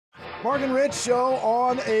Mark and Rich show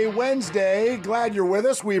on a Wednesday. Glad you're with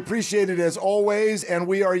us. We appreciate it as always, and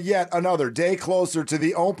we are yet another day closer to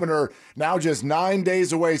the opener. Now just 9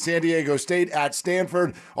 days away, San Diego State at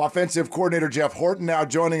Stanford. Offensive coordinator Jeff Horton now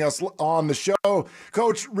joining us on the show.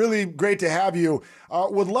 Coach, really great to have you.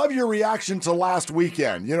 Would love your reaction to last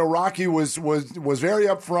weekend. You know, Rocky was very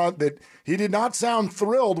upfront that he did not sound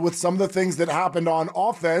thrilled with some of the things that happened on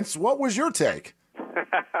offense. What was your take?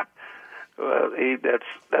 Well,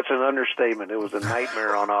 that's an understatement. It was a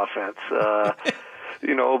nightmare on offense, But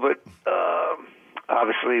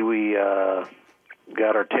obviously we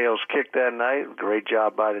got our tails kicked that night. Great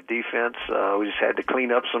job by the defense. We just had to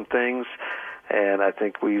clean up some things, and I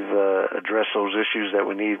think we've addressed those issues that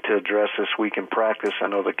we need to address this week in practice. I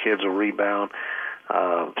know the kids will rebound.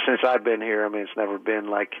 Since I've been here, I mean, it's never been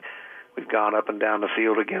like we've gone up and down the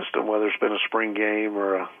field against them, whether it's been a spring game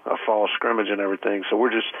or a fall scrimmage and everything. So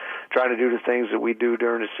we're just trying to do the things that we do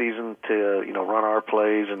during the season to, run our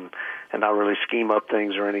plays and not really scheme up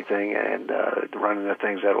things or anything, and running the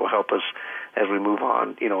things that will help us as we move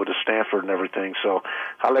on, to Stanford and everything. So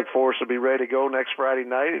I look forward to be ready to go next Friday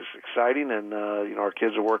night. It's exciting, and, our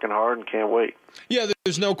kids are working hard and can't wait. Yeah,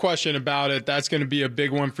 there's no question about it. That's going to be a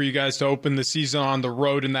big one for you guys to open the season on the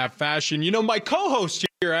road in that fashion. My co-host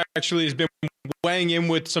here actually has been weighing in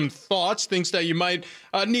with some thoughts, thinks that you might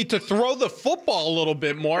need to throw the football a little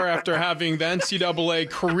bit more after having the NCAA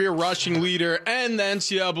career rushing leader and the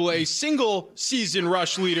NCAA single-season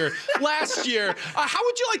rush leader last year. How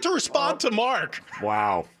would you like to respond to Mark?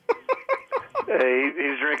 Wow. Hey,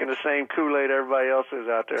 he's drinking the same Kool-Aid everybody else is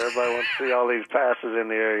out there. Everybody wants to see all these passes in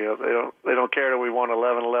the area. They don't care that we won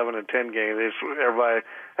 11 and 10 games. Everybody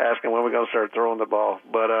asking when we're going to start throwing the ball.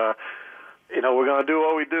 But we're going to do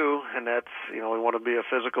what we do, and that's, we want to be a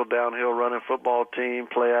physical downhill running football team,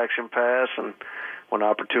 play action pass, and when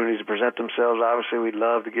opportunities present themselves, obviously we'd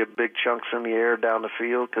love to get big chunks in the air down the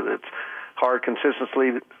field because it's hard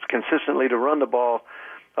consistently to run the ball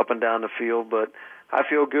up and down the field. But I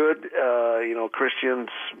feel good. Christian's,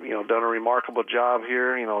 done a remarkable job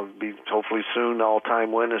here. Be hopefully soon the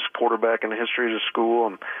all-time winningest quarterback in the history of the school.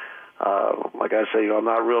 And like I say, I'm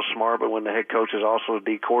not real smart, but when the head coach is also a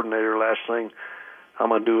D coordinator, last thing I'm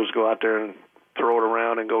going to do is go out there and throw it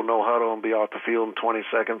around and go no huddle and be off the field in 20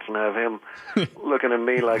 seconds and have him looking at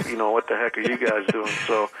me like, what the heck are you guys doing?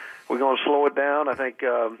 So we're going to slow it down. I think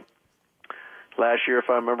last year, if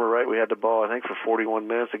I remember right, we had the ball, I think, for 41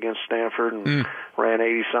 minutes against Stanford and ran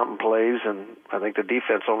 80-something plays, and I think the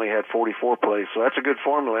defense only had 44 plays. So that's a good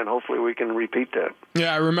formula, and hopefully we can repeat that.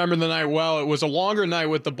 Yeah, I remember the night well. It was a longer night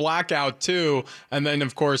with the blackout, too, and then,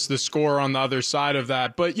 of course, the score on the other side of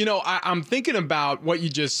that. But, I'm thinking about what you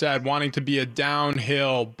just said, wanting to be a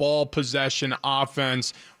downhill, ball possession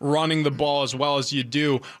offense, running the ball as well as you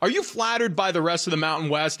do. Are you flattered by the rest of the Mountain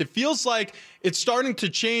West? It feels like it's starting to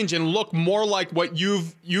change and look more like what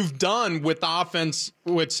you've done with the offense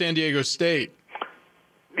with San Diego State.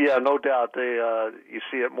 Yeah, no doubt. You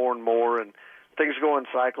see it more and more, and things go in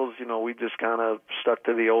cycles. We just kind of stuck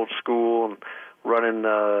to the old school and running,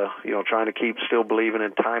 trying to keep still believing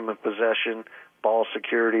in time of possession, ball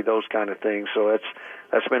security, those kind of things. So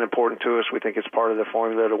that's been important to us. We think it's part of the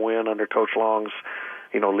formula to win under Coach Long's,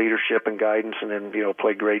 leadership and guidance, and then,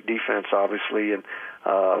 play great defense, obviously. And,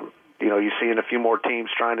 you see in a few more teams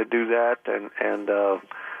trying to do that, and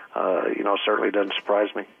certainly doesn't surprise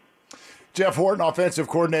me. Jeff Horton, offensive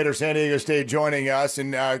coordinator, San Diego State, joining us.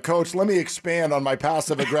 And, Coach, let me expand on my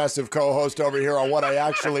passive-aggressive co-host over here on what I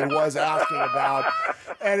actually was asking about.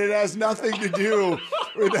 And it has nothing to do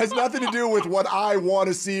with what I want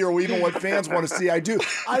to see or even what fans want to see. I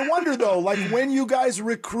wonder, though, like when you guys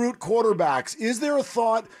recruit quarterbacks, is there a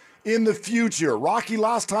thought in the future? Rocky,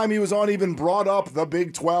 last time he was on, even brought up the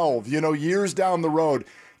Big 12, years down the road.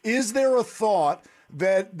 Is there a thought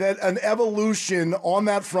that an evolution on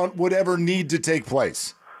that front would ever need to take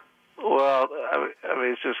place? Well, I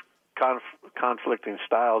mean, it's just conflicting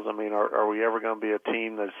styles. I mean, are we ever going to be a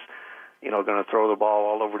team that's, going to throw the ball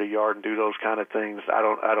all over the yard and do those kind of things? I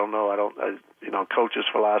don't know. Coach's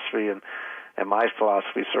philosophy and my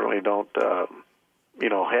philosophy certainly don't,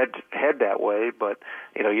 head that way. But,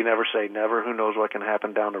 you never say never. Who knows what can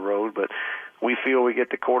happen down the road? But we feel we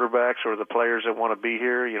get the quarterbacks or the players that want to be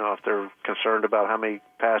here. If they're concerned about how many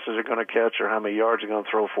passes they're going to catch or how many yards they're going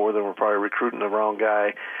to throw for, then we're probably recruiting the wrong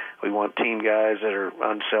guy. We want team guys that are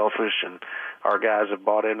unselfish, and our guys have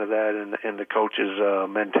bought into that and the coach's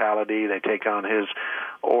mentality. They take on his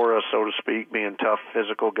aura, so to speak, being tough,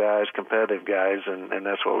 physical guys, competitive guys, and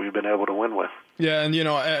that's what we've been able to win with. Yeah,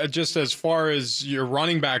 and just as far as your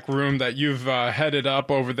running back room that you've headed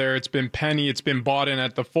up over there, it's been Penny, it's been bought in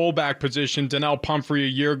at the fullback position. Donnell Pumphrey a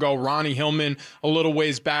year ago, Ronnie Hillman a little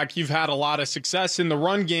ways back. You've had a lot of success in the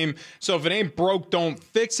run game, so if it ain't broke, don't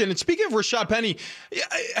fix it. And speaking of Rashad Penny,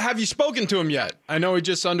 have you spoken to him yet? I know he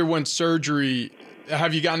just underwent surgery.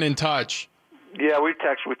 Have you gotten in touch? Yeah, we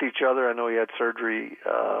text with each other. I know he had surgery,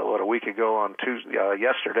 a week ago on Tuesday,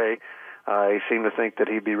 yesterday. He seemed to think that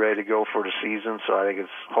he'd be ready to go for the season, so I think it's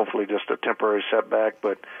hopefully just a temporary setback.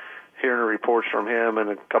 But hearing the reports from him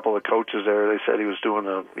and a couple of coaches there, they said he was doing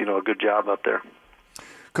a good job up there.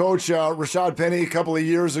 Coach, Rashad Penny a couple of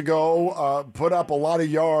years ago put up a lot of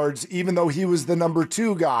yards, even though he was the number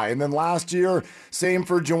 2 guy. And then last year, same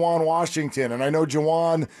for Juwan Washington. And I know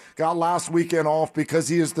Juwan got last weekend off because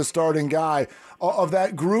he is the starting guy. Of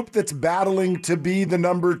that group that's battling to be the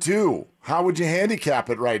number 2, how would you handicap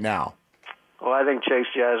it right now? Well, I think Chase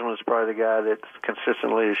Jasmine is probably the guy that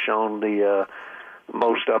consistently has shown the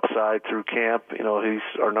most upside through camp. You know,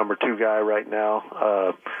 he's our number 2 guy right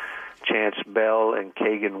now. Chance Bell and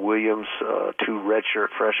Kagan Williams, 2 redshirt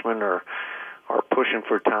freshmen, are pushing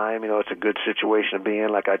for time. You know, it's a good situation to be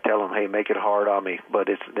in. Like I tell them, hey, make it hard on me. But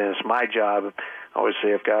it's my job. I always say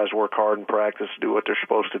if guys work hard in practice, do what they're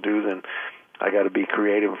supposed to do, then I got to be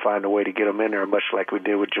creative and find a way to get them in there, much like we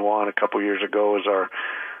did with Juwan a couple years ago as our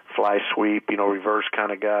fly sweep, reverse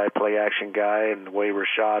kind of guy, play action guy, and the way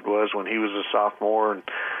Rashad was when he was a sophomore and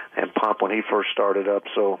Pump when he first started up.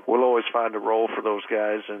 So we'll always find a role for those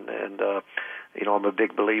guys, and I'm a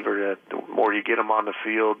big believer that the more you get them on the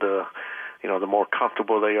field, the more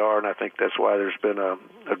comfortable they are, and I think that's why there's been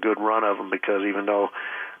a good run of them, because even though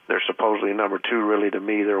they're supposedly number 2, really to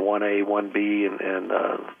me they're 1A, 1B, and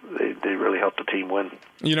they really help the team win.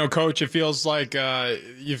 Coach, it feels like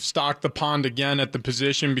you've stocked the pond again at the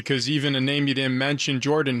position, because even a name you didn't mention,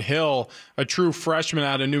 Jordan Hill, a true freshman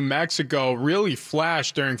out of New Mexico, really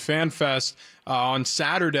flashed during FanFest on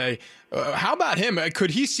Saturday. How about him?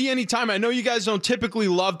 Could he see any time? I know you guys don't typically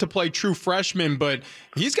love to play true freshmen, but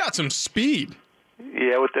he's got some speed.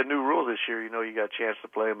 Yeah, with the new rule this year, you got a chance to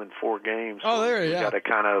play them in 4 games. Oh, there, yeah. You got to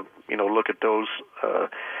kind of, look at those.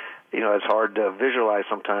 It's hard to visualize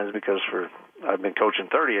sometimes because I've been coaching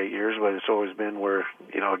 38 years, but it's always been where,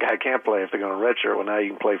 a guy can't play if they're going to redshirt. Well, now you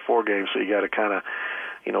can play 4 games, so you got to kind of,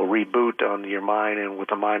 reboot on your mind. And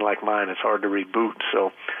with a mind like mine, it's hard to reboot.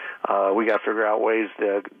 So we got to figure out ways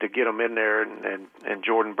to get him in there. And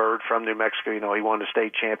Jordan Bird from New Mexico, he won the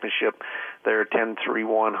state championship there, 10-3-1,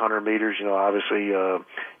 100 meters. Obviously you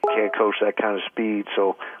can't coach that kind of speed.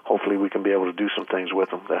 So hopefully we can be able to do some things with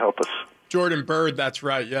him to help us. Jordan Bird, that's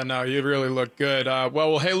right. Yeah, no, he really looked good.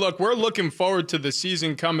 Well, hey, look, we're looking forward to the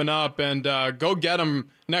season coming up, and go get him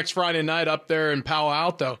next Friday night up there in Palo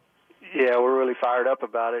Alto. Yeah, we're really fired up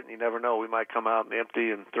about it, and you never know. We might come out and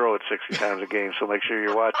empty and throw it 60 times a game, so make sure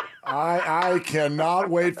you're watching. I cannot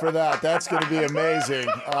wait for that. That's going to be amazing.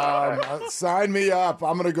 Sign me up.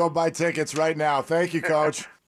 I'm going to go buy tickets right now. Thank you, Coach.